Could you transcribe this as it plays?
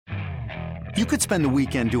You could spend the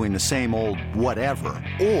weekend doing the same old whatever,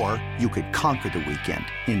 or you could conquer the weekend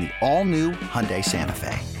in the all-new Hyundai Santa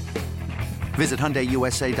Fe. Visit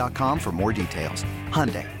HyundaiUSA.com for more details.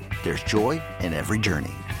 Hyundai, there's joy in every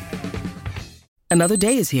journey. Another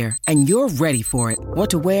day is here, and you're ready for it. What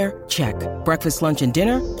to wear? Check. Breakfast, lunch, and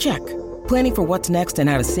dinner? Check. Planning for what's next and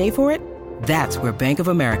how to save for it? That's where Bank of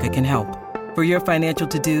America can help. For your financial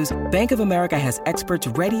to-dos, Bank of America has experts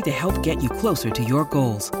ready to help get you closer to your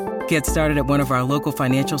goals. Get started at one of our local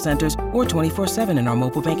financial centers or 24/7 in our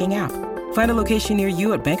mobile banking app. Find a location near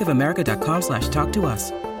you at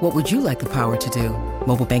bankofamerica.com/talktous. What would you like the power to do?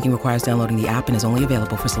 Mobile banking requires downloading the app and is only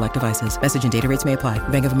available for select devices. Message and data rates may apply.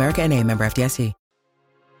 Bank of America N.A., member FDIC.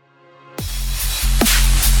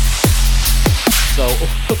 So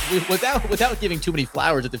without giving too many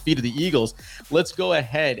flowers at the feet of the Eagles, let's go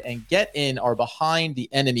ahead and get in our behind the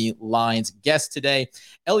enemy lines guest today,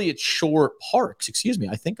 Eliot Shorr-Parks. Excuse me.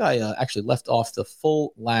 I think I actually left off the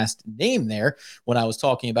full last name there when I was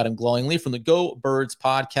talking about him glowingly from the Go Birds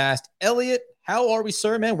podcast. Eliot, how are we,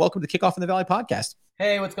 sir, man? Welcome to Kickoff in the Valley podcast.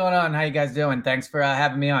 Hey, what's going on? How you guys doing? Thanks for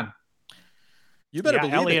having me on. You better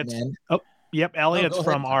believe Eliot, it, man. Oh, yep. Eliot's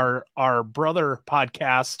from our brother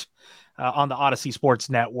podcast on the Odyssey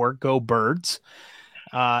Sports Network, Go Birds.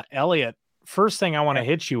 Eliot, first thing I want to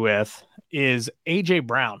hit you with is A.J.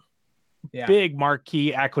 Brown. Yeah. Big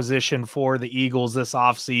marquee acquisition for the Eagles this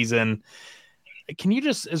offseason. Can you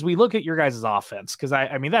just, as we look at your guys' offense, because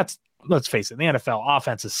I mean, let's face it, the NFL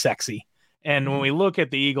offense is sexy. And when we look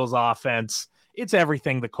at the Eagles offense, it's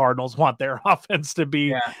everything the Cardinals want their offense to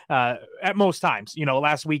be at most times. You know,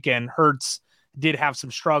 last weekend, Hurts did have some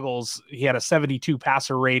struggles. He had a 72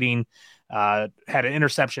 passer rating, had an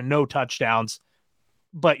interception, no touchdowns,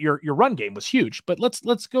 but your run game was huge. But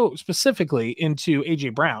let's go specifically into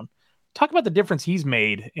A.J. Brown. Talk about the difference he's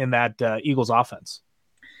made in that Eagles offense.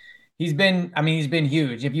 He's been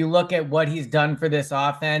huge. If you look at what he's done for this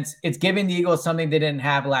offense, it's giving the Eagles something they didn't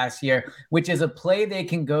have last year, which is a play they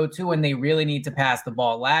can go to when they really need to pass the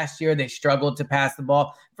ball. Last year, they struggled to pass the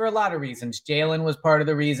ball for a lot of reasons. Jalen was part of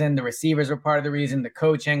the reason. The receivers were part of the reason. The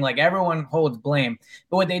coaching, like everyone holds blame.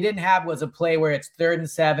 But what they didn't have was a play where it's 3rd and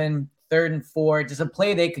 7, 3rd and 4, just a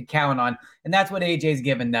play they could count on. And that's what AJ's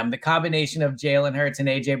given them. The combination of Jalen Hurts and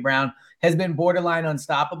A.J. Brown has been borderline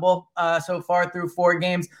unstoppable so far through 4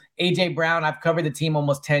 games. A.J. Brown, I've covered the team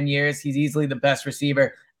almost 10 years. He's easily the best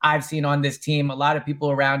receiver I've seen on this team. A lot of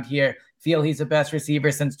people around here feel he's the best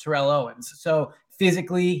receiver since Terrell Owens. So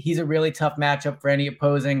physically, he's a really tough matchup for any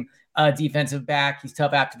opposing defensive back. He's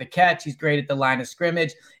tough after the catch. He's great at the line of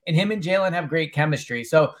scrimmage. And him and Jalen have great chemistry.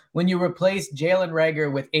 So when you replace Jalen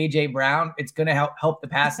Reagor with A.J. Brown, it's going to help the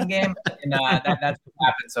passing game. And that's what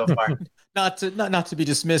happened so far. Not to be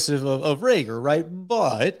dismissive of Reagor, right?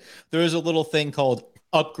 But there is a little thing called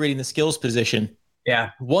upgrading the skills position.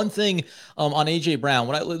 Yeah. One thing on A.J. Brown,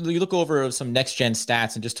 when you look over some next-gen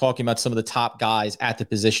stats and just talking about some of the top guys at the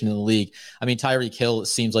position in the league, I mean, Tyreek Hill, it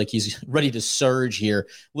seems like he's ready to surge here,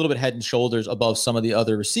 a little bit head and shoulders above some of the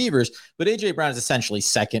other receivers. But A.J. Brown is essentially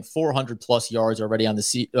second, 400-plus yards already on the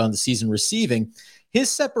season receiving.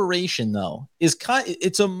 His separation, though,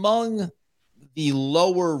 it's among the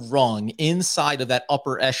lower rung inside of that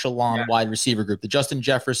upper echelon wide receiver group. The Justin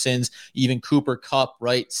Jeffersons, even Cooper Kupp,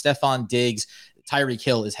 right? Stephon Diggs. Tyreek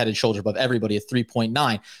Hill is head and shoulder above everybody at 3.9,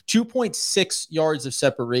 2.6 yards of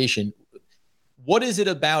separation. What is it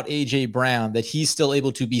about A.J. Brown that he's still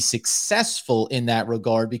able to be successful in that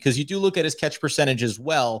regard? Because you do look at his catch percentage as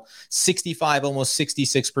well, 65, almost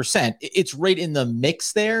 66%. It's right in the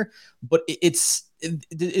mix there, but is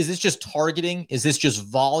this just targeting? Is this just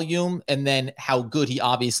volume? And then how good he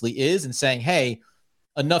obviously is and saying, hey,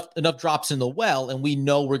 enough drops in the well, and we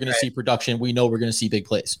know we're going to see production. We know we're going to see big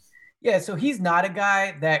plays. Yeah, so he's not a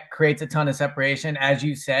guy that creates a ton of separation, as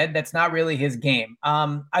you said. That's not really his game.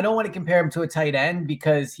 I don't want to compare him to a tight end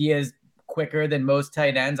because he is quicker than most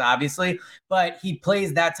tight ends, obviously, but he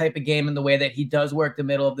plays that type of game in the way that he does work the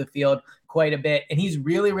middle of the field quite a bit. And he's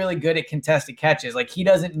really, really good at contested catches. Like, he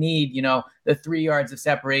doesn't need, the 3 yards of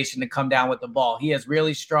separation to come down with the ball. He has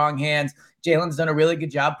really strong hands. Jalen's done a really good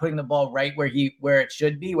job putting the ball right where it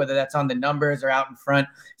should be, whether that's on the numbers or out in front,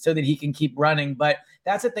 so that he can keep running. But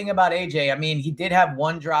that's the thing about AJ. I mean, he did have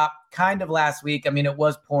one drop kind of last week. I mean, it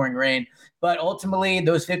was pouring rain, but ultimately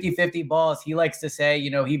those 50-50 balls, he likes to say,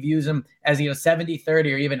 he views them as, 70-30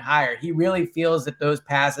 or even higher. He really feels that those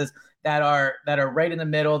passes that are right in the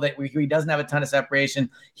middle, that he doesn't have a ton of separation,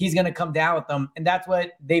 he's going to come down with them. And that's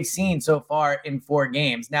what they've seen so far in 4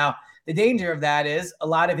 games. Now, the danger of that is a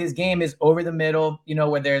lot of his game is over the middle,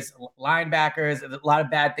 where there's linebackers, a lot of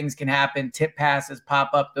bad things can happen, tip passes pop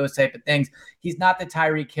up, those type of things. He's not the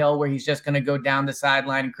Tyreek Hill where he's just going to go down the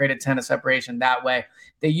sideline and create a ton of separation that way.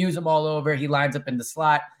 They use him all over. He lines up in the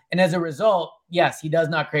slot. And as a result, yes, he does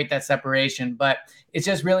not create that separation, but it's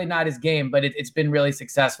just really not his game, but it's been really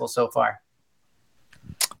successful so far.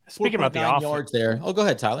 Speaking about the offense yards there. Oh, go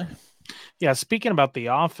ahead, Tyler. Yeah, speaking about the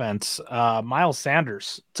offense, Miles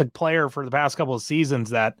Sanders, it's a player for the past couple of seasons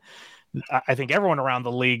that I think everyone around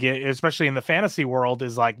the league, especially in the fantasy world,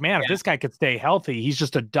 is like, man, if this guy could stay healthy, he's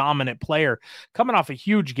just a dominant player. Coming off a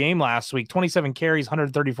huge game last week, 27 carries,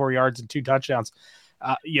 134 yards, and 2 touchdowns.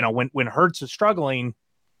 When Hurts is struggling,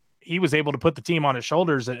 he was able to put the team on his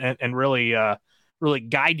shoulders and really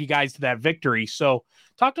guide you guys to that victory. So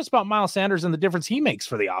talk to us about Miles Sanders and the difference he makes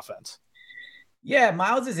for the offense. Yeah,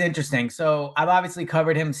 Miles is interesting. So I've obviously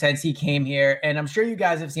covered him since he came here, and I'm sure you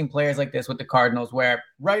guys have seen players like this with the Cardinals where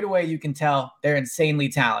right away you can tell they're insanely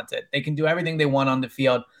talented. They can do everything they want on the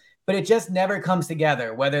field, but it just never comes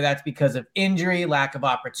together, whether that's because of injury, lack of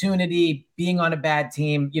opportunity, being on a bad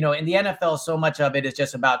team. In the NFL, so much of it is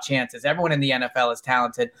just about chances. Everyone in the NFL is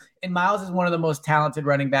talented, and Miles is one of the most talented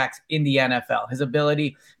running backs in the NFL. His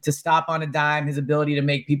ability to stop on a dime, his ability to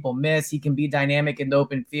make people miss, he can be dynamic in the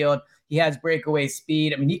open field. He has breakaway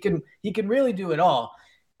speed. I mean, he can really do it all.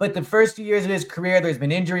 But the first 2 years of his career, there's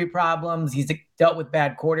been injury problems. He's dealt with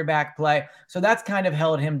bad quarterback play. So that's kind of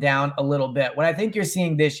held him down a little bit. What I think you're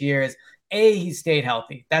seeing this year is, he stayed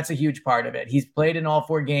healthy. That's a huge part of it. He's played in all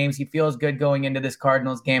 4 games. He feels good going into this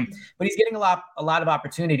Cardinals game, but he's getting a lot of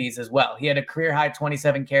opportunities as well. He had a career high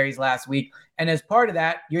 27 carries last week. And as part of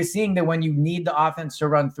that, you're seeing that when you need the offense to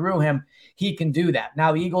run through him, he can do that.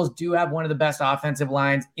 Now, the Eagles do have one of the best offensive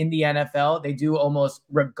lines in the NFL. They do almost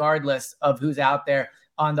regardless of who's out there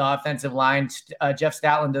on the offensive line. Jeff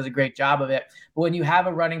Statland does a great job of it. But when you have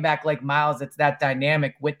a running back like Miles that's that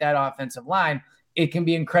dynamic with that offensive line, it can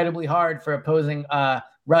be incredibly hard for opposing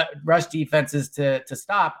rush defenses to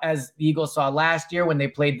stop, as the Eagles saw last year when they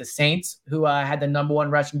played the Saints, who had the number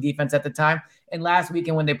 1 rushing defense at the time, and last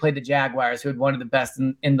weekend when they played the Jaguars, who had one of the best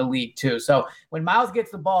in the league too. So when Miles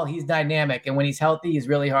gets the ball, he's dynamic, and when he's healthy, he's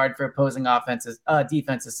really hard for opposing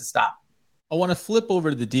defenses to stop. I want to flip over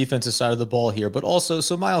to the defensive side of the ball here, but also,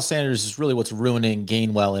 so Miles Sanders is really what's ruining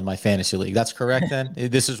Gainwell in my fantasy league. That's correct, then?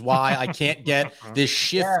 This is why I can't get this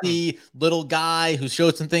shifty little guy who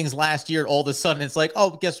showed some things last year. All of a sudden, it's like,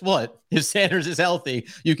 oh, guess what? If Sanders is healthy,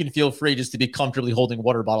 you can feel free just to be comfortably holding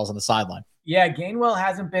water bottles on the sideline. Yeah, Gainwell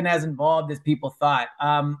hasn't been as involved as people thought.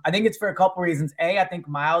 I think it's for a couple reasons. I think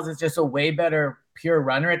Miles is just a way better pure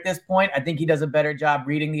runner at this point. I think he does a better job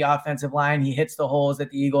reading the offensive line. He hits the holes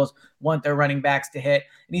that the Eagles want their running backs to hit.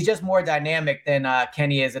 And he's just more dynamic than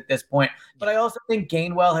Kenny is at this point. But I also think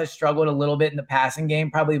Gainwell has struggled a little bit in the passing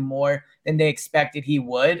game, probably more than they expected he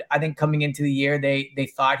would. I think coming into the year,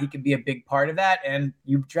 they thought he could be a big part of that. And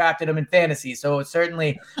you drafted him in fantasy. So it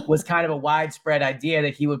certainly was kind of a widespread idea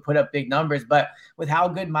that he would put up big numbers. But with how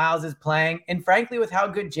good Miles is playing, and frankly, with how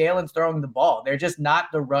good Jalen's throwing the ball, they're just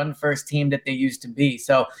not the run-first team that they used to be.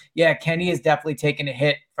 So, yeah, Kenny has definitely taken a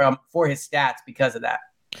hit for his stats because of that.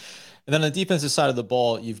 And then on the defensive side of the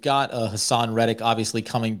ball, you've got Hassan Reddick obviously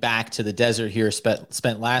coming back to the desert here,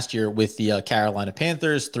 spent last year with the Carolina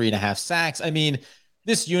Panthers, 3.5 sacks. I mean,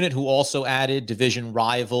 this unit who also added division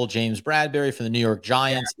rival James Bradberry from the New York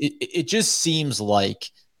Giants, it just seems like,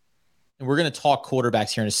 and we're going to talk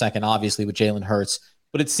quarterbacks here in a second, obviously, with Jalen Hurts,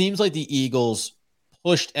 but it seems like the Eagles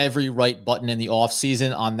pushed every right button in the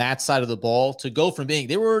offseason on that side of the ball to go from being,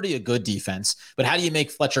 they were already a good defense, but how do you make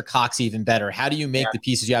Fletcher Cox even better? How do you make the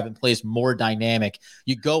pieces you have in place more dynamic?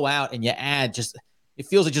 You go out and you add it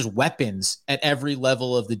feels like just weapons at every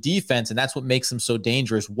level of the defense, and that's what makes them so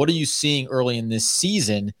dangerous. What are you seeing early in this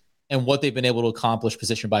season and what they've been able to accomplish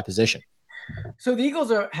position by position? So the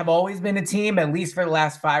Eagles have always been a team, at least for the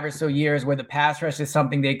last 5 or so years, where the pass rush is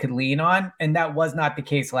something they could lean on. And that was not the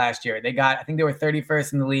case last year. I think they were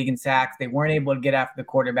 31st in the league in sacks. They weren't able to get after the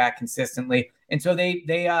quarterback consistently. And so they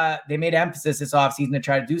made emphasis this offseason to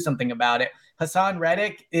try to do something about it. Hassan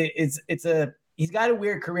Reddick, he's got a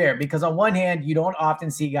weird career because on one hand, you don't often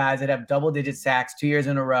see guys that have double-digit sacks 2 years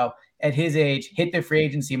in a row at his age hit the free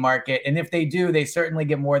agency market. And if they do, they certainly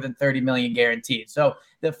get more than $30 million guaranteed. So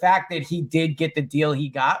the fact that he did get the deal he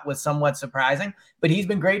got was somewhat surprising, but he's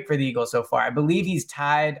been great for the Eagles so far. I believe he's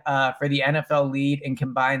tied for the NFL lead in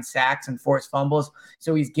combined sacks and forced fumbles.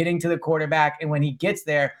 So he's getting to the quarterback. And when he gets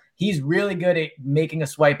there, he's really good at making a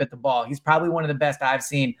swipe at the ball. He's probably one of the best I've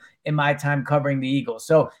seen in my time covering the Eagles.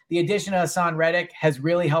 So the addition of Hassan Reddick has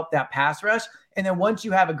really helped that pass rush. And then once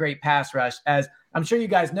you have a great pass rush, as I'm sure you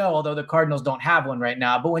guys know, although the Cardinals don't have one right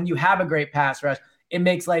now, but when you have a great pass rush, it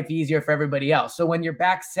makes life easier for everybody else. So when your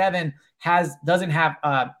back seven doesn't have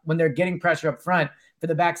when they're getting pressure up front, for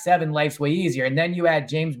the back seven, life's way easier. And then you add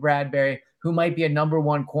James Bradberry, who might be a number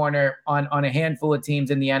one corner on a handful of teams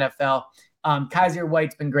in the NFL. Kaiser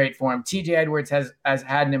White's been great for him. TJ Edwards has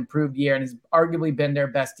had an improved year and has arguably been their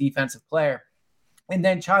best defensive player. And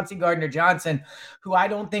then Chauncey Gardner-Johnson, who I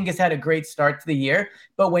don't think has had a great start to the year,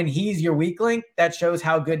 but when he's your weak link, that shows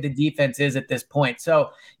how good the defense is at this point.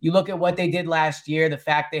 So you look at what they did last year, the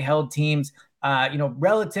fact they held teams,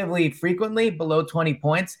 relatively frequently below 20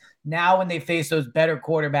 points. Now, when they face those better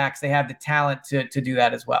quarterbacks, they have the talent to do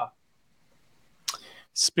that as well.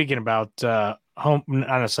 Speaking about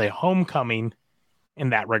homecoming in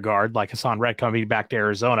that regard, like Hassan Red coming back to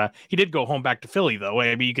Arizona, he did go home back to Philly though.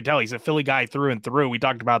 I mean, you could tell he's a Philly guy through and through. We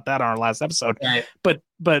talked about that on our last episode. Right.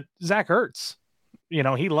 But Zach Ertz,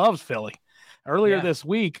 he loves Philly. Earlier this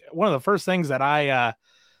week, one of the first things that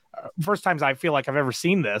first times I feel like I've ever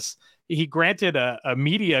seen this, he granted a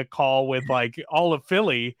media call with like all of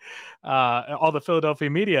Philly, all the Philadelphia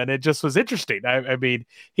media, and it just was interesting. I mean,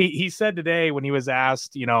 he said today when he was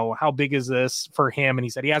asked, how big is this for him, and he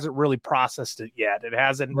said he hasn't really processed it yet. It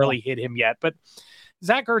hasn't really hit him yet. But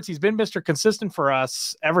Zach Ertz, he's been Mr. Consistent for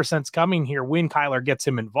us ever since coming here when Kyler gets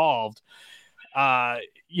him involved.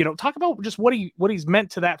 Talk about just what he's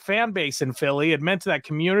meant to that fan base in Philly and meant to that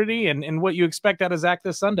community and what you expect out of Zach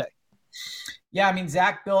this Sunday. Yeah, I mean,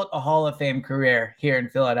 Zach built a Hall of Fame career here in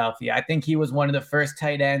Philadelphia. I think he was one of the first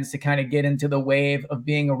tight ends to kind of get into the wave of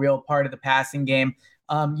being a real part of the passing game.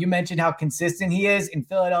 You mentioned how consistent he is. In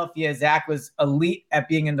Philadelphia, Zach was elite at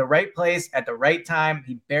being in the right place at the right time.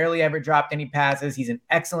 He barely ever dropped any passes. He's an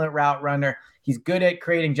excellent route runner. He's good at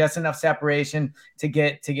creating just enough separation to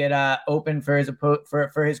get open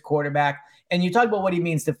for his quarterback. And you talk about what he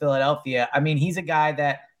means to Philadelphia. I mean, he's a guy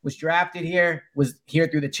that was drafted here, was here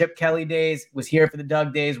through the Chip Kelly days, was here for the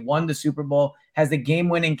Doug days, won the Super Bowl, has the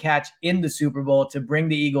game-winning catch in the Super Bowl to bring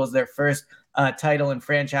the Eagles their first title in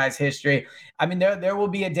franchise history. I mean, there will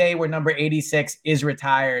be a day where number 86 is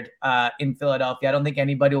retired in Philadelphia. I don't think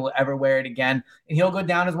anybody will ever wear it again. And he'll go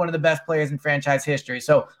down as one of the best players in franchise history.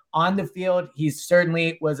 So on the field, he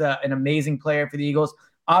certainly was an amazing player for the Eagles.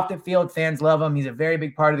 Off the field, fans love him. He's a very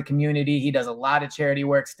big part of the community. He does a lot of charity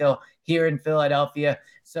work still here in Philadelphia.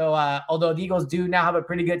 So although the Eagles do now have a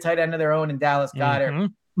pretty good tight end of their own in Dallas Goedert,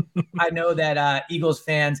 I know that Eagles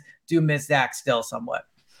fans do miss Zach still somewhat.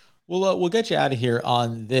 We'll get you out of here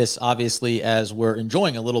on this, obviously, as we're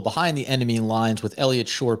enjoying a little behind the enemy lines with Elliot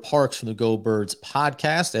Shore-Parks from the Go Birds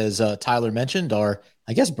podcast, as Tyler mentioned, our,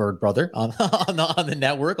 I guess, bird brother on the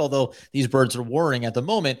network, although these birds are warring at the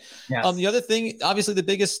moment. Yes. The other thing, obviously, the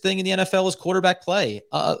biggest thing in the NFL is quarterback play.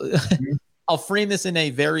 I'll frame this in a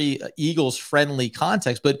very Eagles-friendly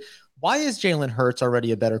context, but why is Jalen Hurts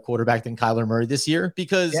already a better quarterback than Kyler Murray this year?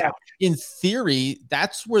 Because in theory,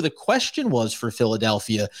 that's where the question was for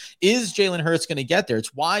Philadelphia. Is Jalen Hurts going to get there?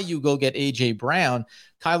 It's why you go get A.J. Brown.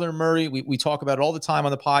 Kyler Murray, we talk about it all the time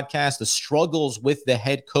on the podcast, the struggles with the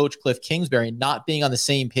head coach, Cliff Kingsbury, not being on the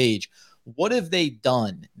same page. What have they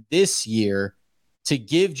done this year to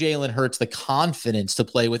give Jalen Hurts the confidence to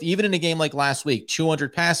play with, even in a game like last week,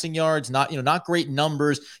 200 passing yards, not great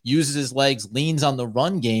numbers, uses his legs, leans on the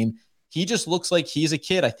run game. He just looks like he's a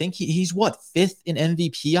kid. I think he's fifth in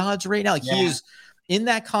MVP odds right now. He is in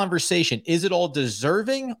that conversation. Is it all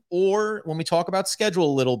deserving? Or when we talk about schedule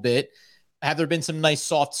a little bit, have there been some nice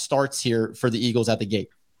soft starts here for the Eagles at the gate?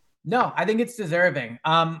 No, I think it's deserving.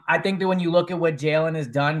 I think that when you look at what Jalen has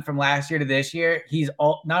done from last year to this year,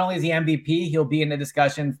 not only is he MVP, he'll be in the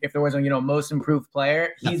discussion if there was a most improved player.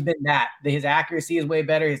 He's been that. His accuracy is way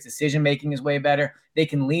better. His decision making is way better. They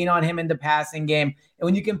can lean on him in the passing game. And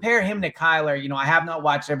when you compare him to Kyler, I have not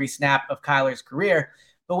watched every snap of Kyler's career,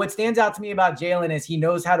 but what stands out to me about Jalen is he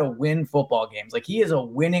knows how to win football games. Like, he is a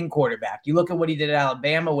winning quarterback. You look at what he did at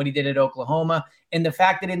Alabama, what he did at Oklahoma, and the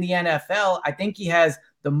fact that in the NFL, I think he has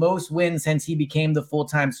the most wins since he became the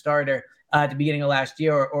full-time starter at the beginning of last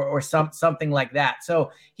year or something like that.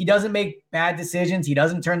 So he doesn't make bad decisions. He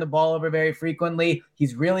doesn't turn the ball over very frequently.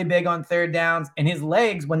 He's really big on third downs, and his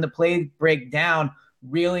legs, when the plays break down,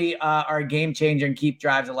 really are a game changer and keep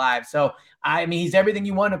drives alive. So, I mean, he's everything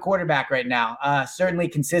you want in a quarterback right now. Certainly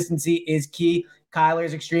consistency is key. Kyler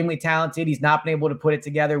is extremely talented. He's not been able to put it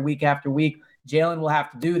together week after week. Jalen will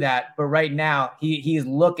have to do that. But right now, he's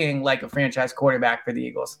looking like a franchise quarterback for the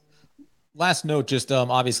Eagles. Last note, just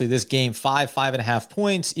obviously this game, 5.5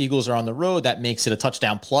 points. Eagles are on the road. That makes it a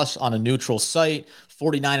touchdown plus on a neutral site.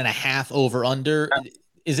 49.5 over under.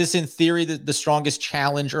 is this in theory the strongest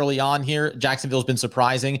challenge early on here? Jacksonville's been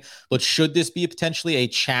surprising, but should this be potentially a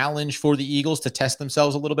challenge for the Eagles to test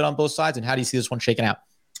themselves a little bit on both sides? And how do you see this one shaking out?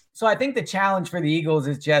 So I think the challenge for the Eagles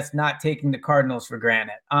is just not taking the Cardinals for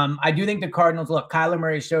granted. I do think the Cardinals, look, Kyler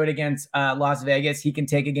Murray showed against Las Vegas. He can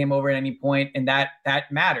take a game over at any point, and that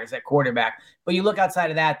matters at quarterback. But you look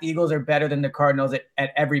outside of that, the Eagles are better than the Cardinals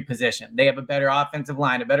at every position. They have a better offensive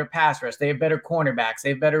line, a better pass rush. They have better cornerbacks. They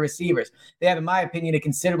have better receivers. They have, in my opinion, a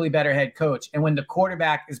considerably better head coach. And when the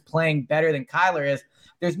quarterback is playing better than Kyler is,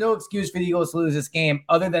 there's no excuse for the Eagles to lose this game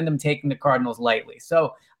other than them taking the Cardinals lightly.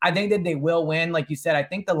 So I think that they will win. Like you said, I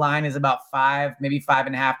think the line is about 5, maybe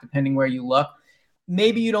 5.5, depending where you look.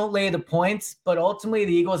 Maybe you don't lay the points, but ultimately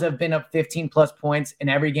the Eagles have been up 15 plus points in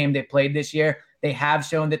every game they played this year. They have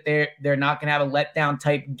shown that they're not going to have a letdown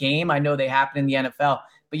type game. I know they happen in the NFL,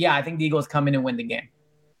 but yeah, I think the Eagles come in and win the game.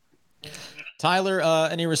 Tyler,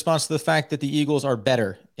 any response to the fact that the Eagles are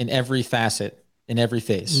better in every facet, in every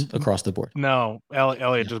phase across the board? No,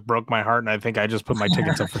 Elliot just broke my heart, and I think I just put my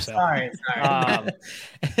tickets up for sale. Sorry.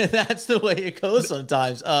 That's the way it goes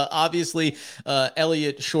sometimes. Obviously,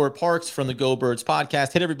 Elliot Shore-Parks from the Go Birds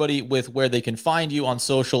podcast. Hit everybody with where they can find you on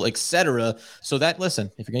social, etc. So that,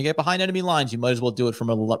 listen, if you're going to get behind enemy lines, you might as well do it from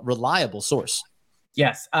a reliable source.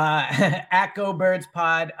 Yes. At Go Birds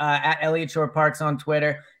Pod, at Elliot Shore-Parks on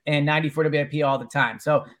Twitter, and 94 WIP all the time.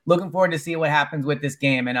 So looking forward to see what happens with this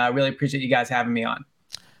game, and I really appreciate you guys having me on.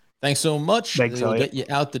 Thanks so much. Thanks, we'll Elliot. get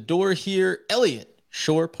you out the door here. Elliot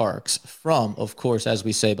Shore-Parks from, of course, as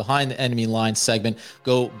we say, Behind the Enemy Line segment,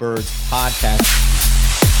 Go Birds podcast.